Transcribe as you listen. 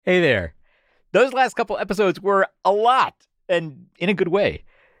Hey there. Those last couple episodes were a lot, and in a good way.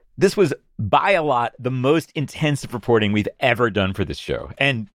 This was, by a lot, the most intensive reporting we've ever done for this show.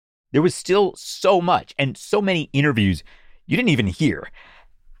 And there was still so much and so many interviews you didn't even hear.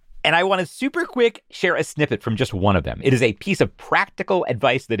 And I want to super quick share a snippet from just one of them. It is a piece of practical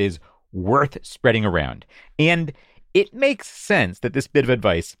advice that is worth spreading around. And it makes sense that this bit of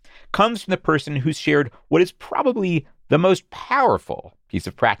advice comes from the person who's shared what is probably the most powerful piece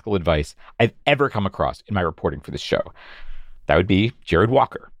of practical advice I've ever come across in my reporting for this show. That would be Jared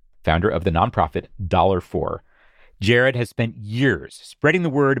Walker, founder of the nonprofit $4. Jared has spent years spreading the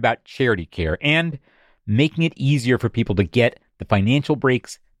word about charity care and making it easier for people to get the financial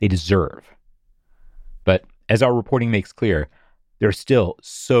breaks they deserve. But as our reporting makes clear, there are still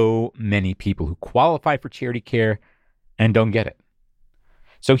so many people who qualify for charity care and don't get it.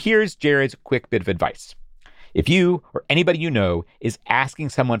 So here's Jared's quick bit of advice. If you or anybody you know is asking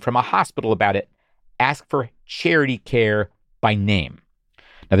someone from a hospital about it, ask for charity care by name.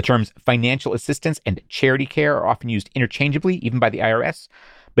 Now, the terms financial assistance and charity care are often used interchangeably, even by the IRS.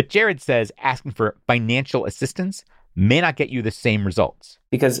 But Jared says asking for financial assistance may not get you the same results.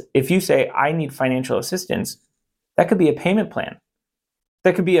 Because if you say, I need financial assistance, that could be a payment plan.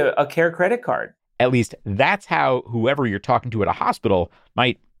 That could be a care credit card. At least that's how whoever you're talking to at a hospital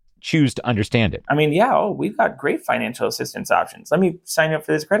might choose to understand it. I mean, we've got great financial assistance options. Let me sign up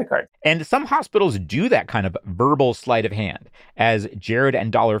for this credit card. And some hospitals do that kind of verbal sleight of hand, as Jared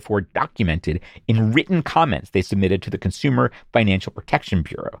and $4 documented in written comments they submitted to the Consumer Financial Protection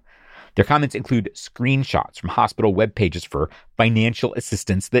Bureau. Their comments include screenshots from hospital web pages for financial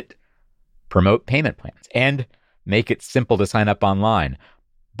assistance that promote payment plans and make it simple to sign up online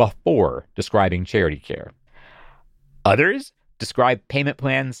before describing charity care. Others describe payment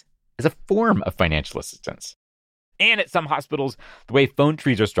plans as a form of financial assistance. And at some hospitals, the way phone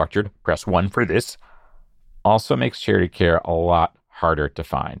trees are structured, press 1 for this, also makes charity care a lot harder to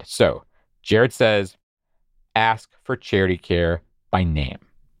find. So Jared says, ask for charity care by name.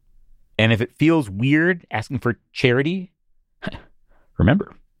 And if it feels weird asking for charity,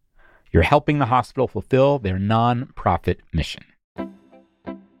 remember, you're helping the hospital fulfill their nonprofit mission.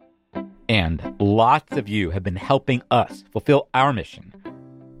 And lots of you have been helping us fulfill our mission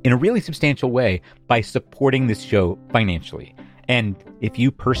in a really substantial way by supporting this show financially. And if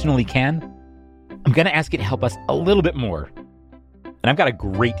you personally can, I'm going to ask you to help us a little bit more. And I've got a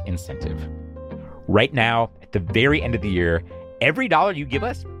great incentive. Right now, at the very end of the year, every dollar you give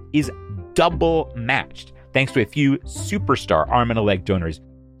us is double matched. Thanks to a few superstar arm and a leg donors.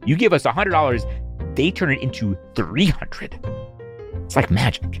 You give us $100, they turn it into $300. It's like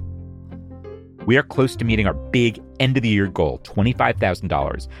magic. We are close to meeting our big end-of-the-year goal,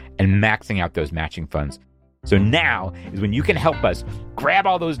 $25,000, and maxing out those matching funds. So now is when you can help us grab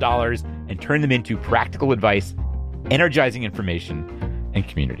all those dollars and turn them into practical advice, energizing information, and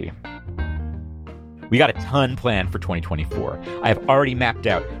community. We got a ton planned for 2024. I have already mapped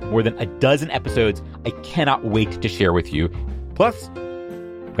out more than a dozen episodes I cannot wait to share with you. Plus,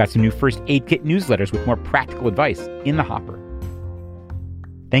 we've got some new First Aid Kit newsletters with more practical advice in the hopper.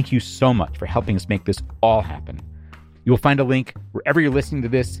 Thank you so much for helping us make this all happen. You will find a link wherever you're listening to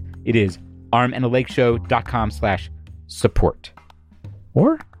this. It is armandalegshow.com/support.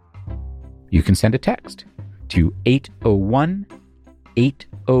 Or you can send a text to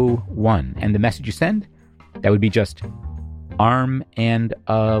 801-801. And the message you send, that would be just arm and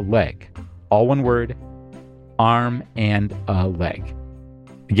a leg. All one word, arm and a leg.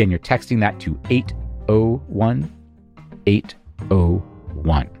 Again, you're texting that to 801-801.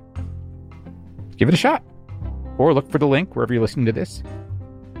 Give it a shot, or look for the link wherever you're listening to this.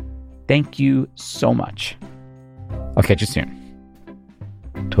 Thank you so much. I'll catch you soon.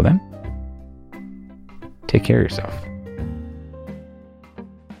 Till then, take care of yourself.